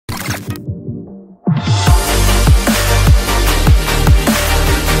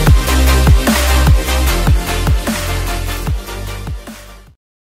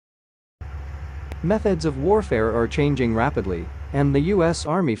Methods of warfare are changing rapidly, and the U.S.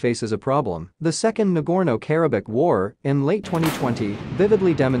 Army faces a problem. The Second Nagorno Karabakh War, in late 2020,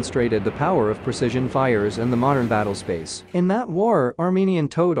 vividly demonstrated the power of precision fires in the modern battlespace. In that war, Armenian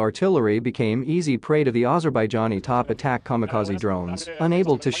towed artillery became easy prey to the Azerbaijani top-attack kamikaze drones,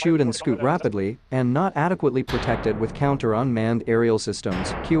 unable to shoot and scoot rapidly, and not adequately protected with Counter Unmanned Aerial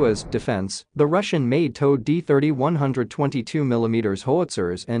Systems (CUAS) defense. The Russian-made towed D-30 122mm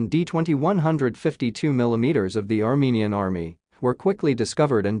howitzers and D-20 152mm of the Armenian army were quickly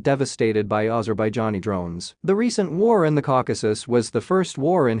discovered and devastated by Azerbaijani drones. The recent war in the Caucasus was the first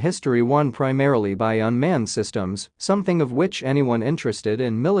war in history won primarily by unmanned systems, something of which anyone interested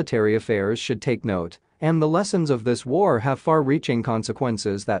in military affairs should take note, and the lessons of this war have far-reaching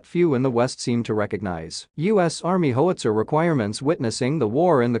consequences that few in the West seem to recognize. U.S. Army howitzer requirements. Witnessing the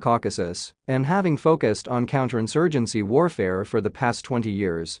war in the Caucasus and having focused on counterinsurgency warfare for the past 20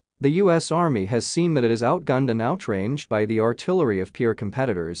 years, the U.S. Army has seen that it is outgunned and outranged by the artillery of peer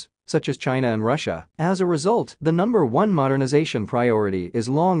competitors, such as China and Russia. As a result, the #1 modernization priority is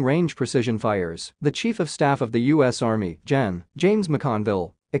long-range precision fires. The Chief of Staff of the U.S. Army, James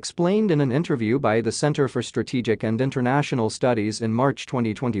McConville, explained in an interview by the Center for Strategic and International Studies in March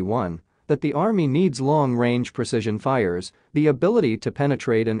 2021 that the Army needs long-range precision fires, the ability to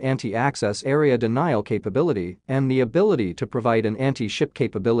penetrate an anti-access area denial capability, and the ability to provide an anti-ship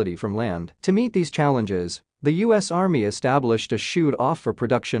capability from land. To meet these challenges, the U.S. Army established a shoot-off for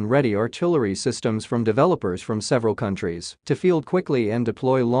production-ready artillery systems from developers from several countries to field quickly and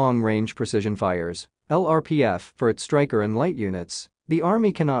deploy long-range precision fires (LRPF) for its Striker and light units. The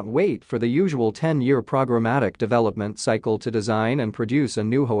Army cannot wait for the usual 10-year programmatic development cycle to design and produce a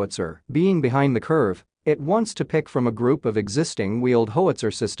new howitzer. Being behind the curve, it wants to pick from a group of existing wheeled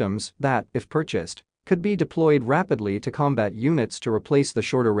howitzer systems that, if purchased, could be deployed rapidly to combat units to replace the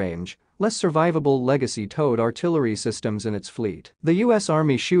shorter-range, less survivable legacy towed artillery systems in its fleet. The U.S.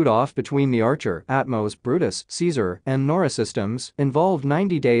 Army shoot-off between the Archer, Atmos, Brutus, Caesar, and Nora systems involved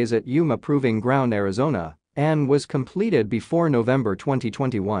 90 days at Yuma Proving Ground, Arizona, and was completed before November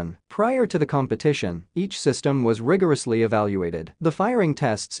 2021. Prior to the competition, each system was rigorously evaluated. The firing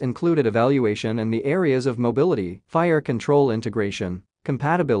tests included evaluation in the areas of mobility, fire control integration,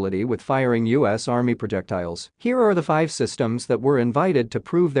 compatibility with firing U.S. Army projectiles. Here are the 5 systems that were invited to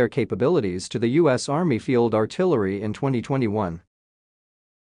prove their capabilities to the U.S. Army Field Artillery in 2021.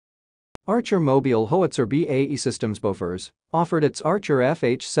 Archer Mobile Howitzer. BAE Systems Bofors offered its Archer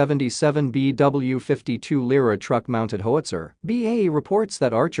FH-77BW-52 Lyra truck-mounted howitzer. BAE reports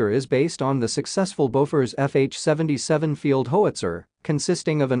that Archer is based on the successful Bofors FH-77 field howitzer,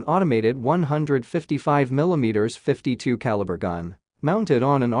 consisting of an automated 155mm 52 caliber gun mounted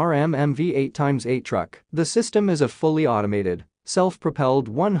on an RMMV 8x8 truck. The system is a fully automated, self-propelled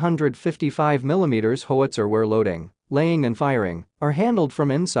 155mm howitzer where loading, laying and firing are handled from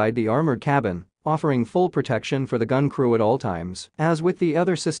inside the armored cabin, offering full protection for the gun crew at all times. As with the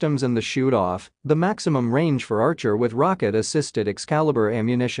other systems in the shoot-off, the maximum range for Archer with rocket-assisted Excalibur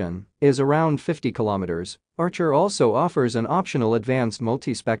ammunition is around 50 kilometers. Archer also offers an optional advanced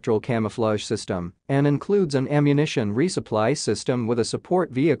multispectral camouflage system and includes an ammunition resupply system with a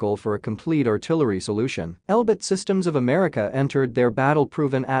support vehicle for a complete artillery solution. Elbit Systems of America entered their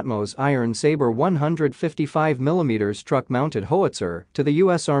battle-proven Atmos Iron Saber 155mm truck-mounted howitzer to the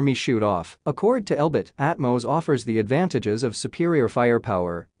U.S. Army shoot-off. According to Elbit, Atmos offers the advantages of superior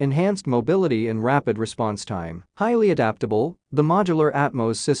firepower, enhanced mobility and rapid response time. Highly adaptable, the modular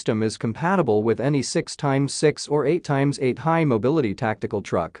Atmos system is compatible with any 6x6 or 8x8 high-mobility tactical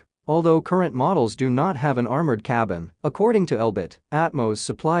truck, although current models do not have an armored cabin. According to Elbit, Atmos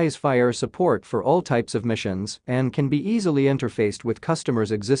supplies fire support for all types of missions and can be easily interfaced with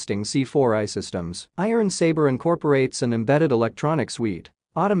customers' existing C4I systems. Iron Saber incorporates an embedded electronic suite,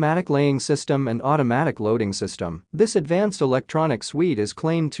 automatic laying system and automatic loading system. This advanced electronic suite is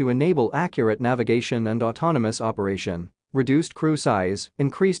claimed to enable accurate navigation and autonomous operation, reduced crew size,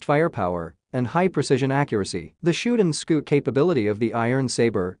 increased firepower, and high-precision accuracy. The shoot-and-scoot capability of the Iron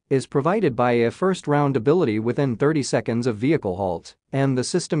Saber is provided by a first-round ability within 30 seconds of vehicle halt, and the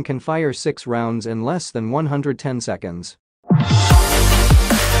system can fire 6 rounds in less than 110 seconds.